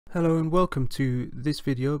Hello and welcome to this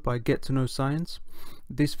video by Get to Know Science.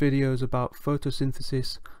 This video is about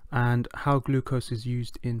photosynthesis and how glucose is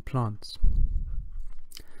used in plants.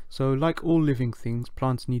 So like all living things,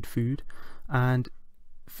 plants need food, and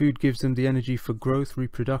food gives them the energy for growth,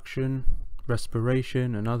 reproduction,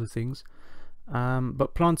 respiration and other things.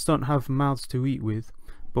 But plants don't have mouths to eat with,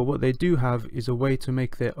 but what they do have is a way to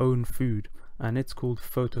make their own food, and it's called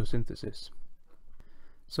photosynthesis.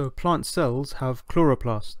 So plant cells have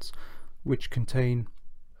chloroplasts, which contain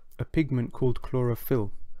a pigment called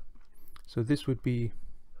chlorophyll. So this would be,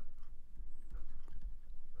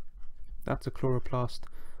 that's a chloroplast,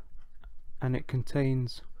 and it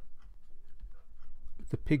contains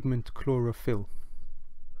the pigment chlorophyll.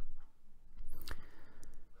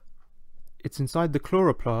 It's inside the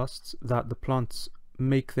chloroplasts that the plants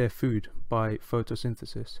make their food by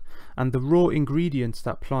photosynthesis, and the raw ingredients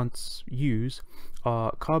that plants use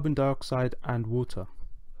are carbon dioxide and water.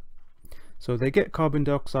 So they get carbon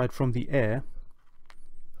dioxide from the air,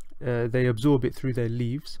 they absorb it through their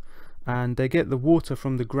leaves, and they get the water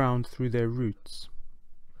from the ground through their roots.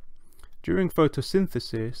 During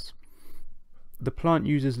photosynthesis, the plant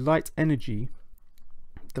uses light energy.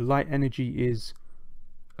 The light energy is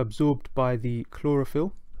absorbed by the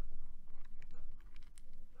chlorophyll,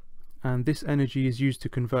 and this energy is used to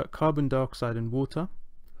convert carbon dioxide and water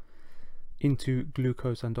into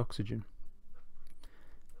glucose and oxygen.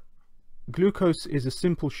 Glucose is a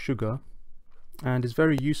simple sugar and is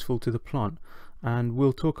very useful to the plant, and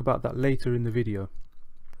we'll talk about that later in the video.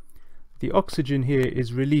 The oxygen here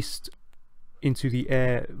is released into the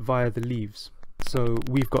air via the leaves. So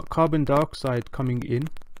we've got carbon dioxide coming in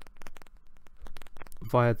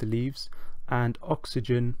via the leaves and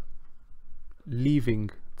oxygen leaving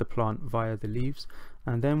the plant via the leaves,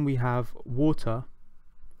 and then we have water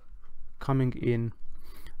coming in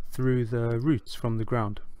through the roots from the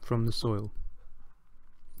ground, from the soil.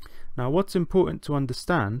 Now what's important to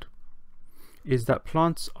understand is that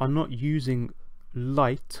plants are not using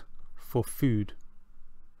light for food.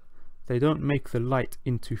 They don't make the light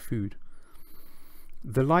into food.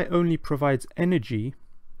 The light only provides energy.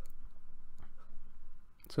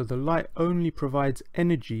 So the light only provides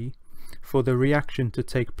energy for the reaction to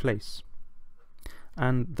take place,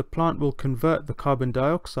 and the plant will convert the carbon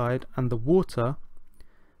dioxide and the water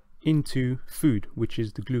into food, which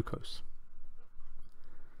is the glucose.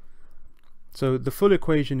 So the full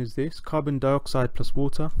equation is this: carbon dioxide plus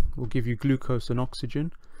water will give you glucose and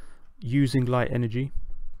oxygen using light energy,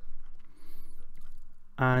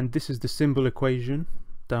 and this is the symbol equation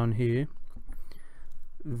down here.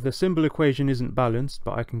 The symbol equation isn't balanced,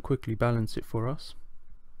 but I can quickly balance it for us.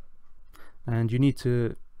 And you need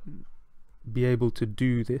to be able to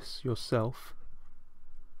do this yourself.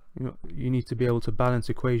 You need to be able to balance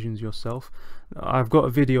equations yourself. I've got a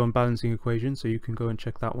video on balancing equations, so you can go and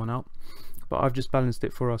check that one out, but I've just balanced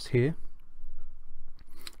it for us here.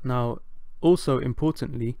 Now also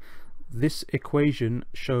importantly, this equation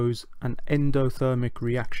shows an endothermic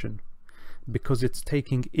reaction because it's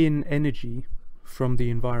taking in energy from the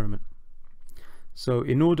environment. So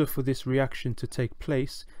in order for this reaction to take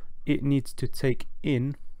place, it needs to take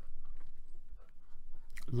in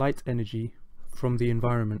light energy from the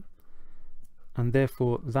environment, and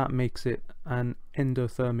therefore that makes it an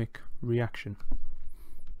endothermic reaction.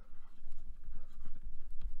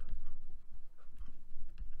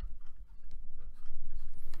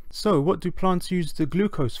 So what do plants use the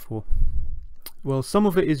glucose for? Well, some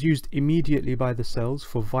of it is used immediately by the cells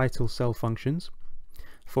for vital cell functions.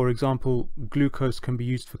 For example, glucose can be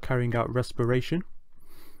used for carrying out respiration,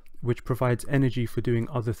 which provides energy for doing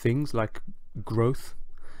other things like growth.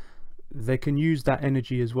 They can use that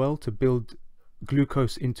energy as well to build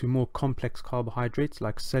glucose into more complex carbohydrates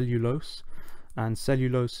like cellulose, and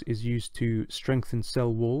cellulose is used to strengthen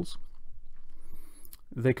cell walls.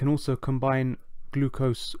 They can also combine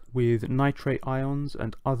glucose with nitrate ions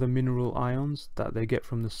and other mineral ions that they get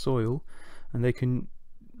from the soil, and they can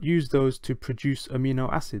use those to produce amino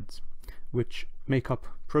acids, which make up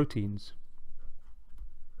proteins.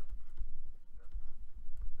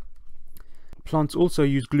 Plants also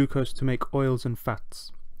use glucose to make oils and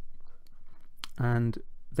fats, and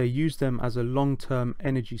they use them as a long-term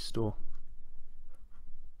energy store.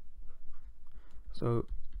 So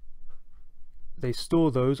they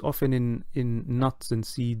store those often in nuts and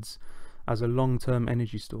seeds as a long-term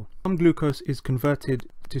energy store. Some glucose is converted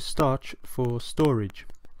to starch for storage.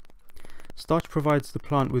 Starch provides the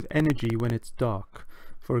plant with energy when it's dark,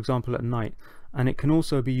 for example at night, and it can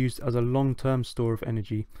also be used as a long-term store of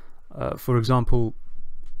energy, for example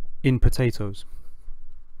in potatoes.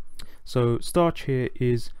 So starch here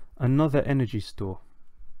is another energy store.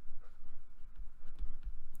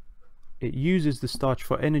 it uses the starch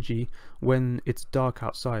for energy when it's dark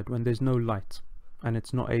outside, when there's no light and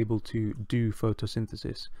it's not able to do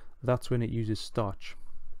photosynthesis. That's when it uses starch.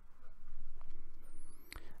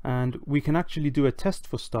 And we can actually do a test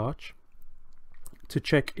for starch to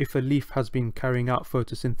check if a leaf has been carrying out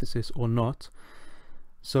photosynthesis or not.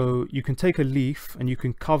 So you can take a leaf and you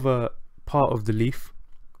can cover part of the leaf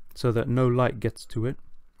so that no light gets to it,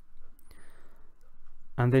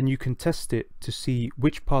 and then you can test it to see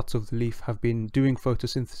which parts of the leaf have been doing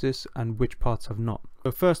photosynthesis and which parts have not.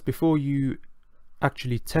 So first, before you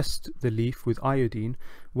actually test the leaf with iodine,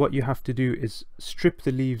 what you have to do is strip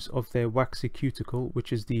the leaves of their waxy cuticle,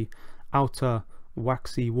 which is the outer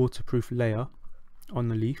waxy waterproof layer on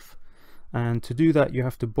the leaf, and to do that you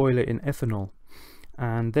have to boil it in ethanol,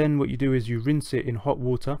 and then what you do is you rinse it in hot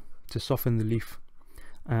water to soften the leaf,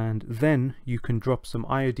 and then you can drop some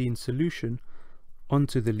iodine solution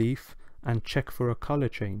onto the leaf and check for a color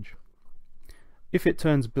change. If it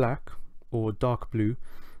turns black or dark blue,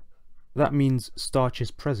 that means starch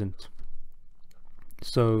is present.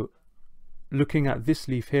 So looking at this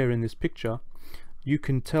leaf here in this picture, you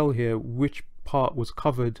can tell here which part was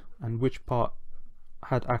covered and which part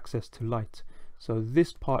had access to light. So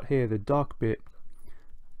this part here, the dark bit,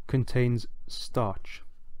 contains starch,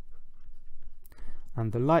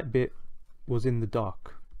 and the light bit was in the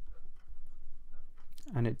dark,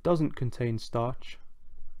 and it doesn't contain starch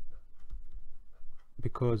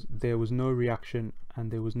because there was no reaction and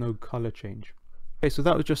there was no color change. Okay, so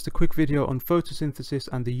that was just a quick video on photosynthesis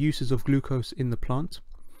and the uses of glucose in the plant.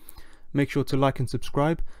 Make sure to like and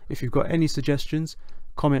subscribe. If you've got any suggestions,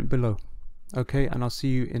 comment below. Okay, and I'll see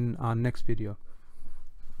you in our next video.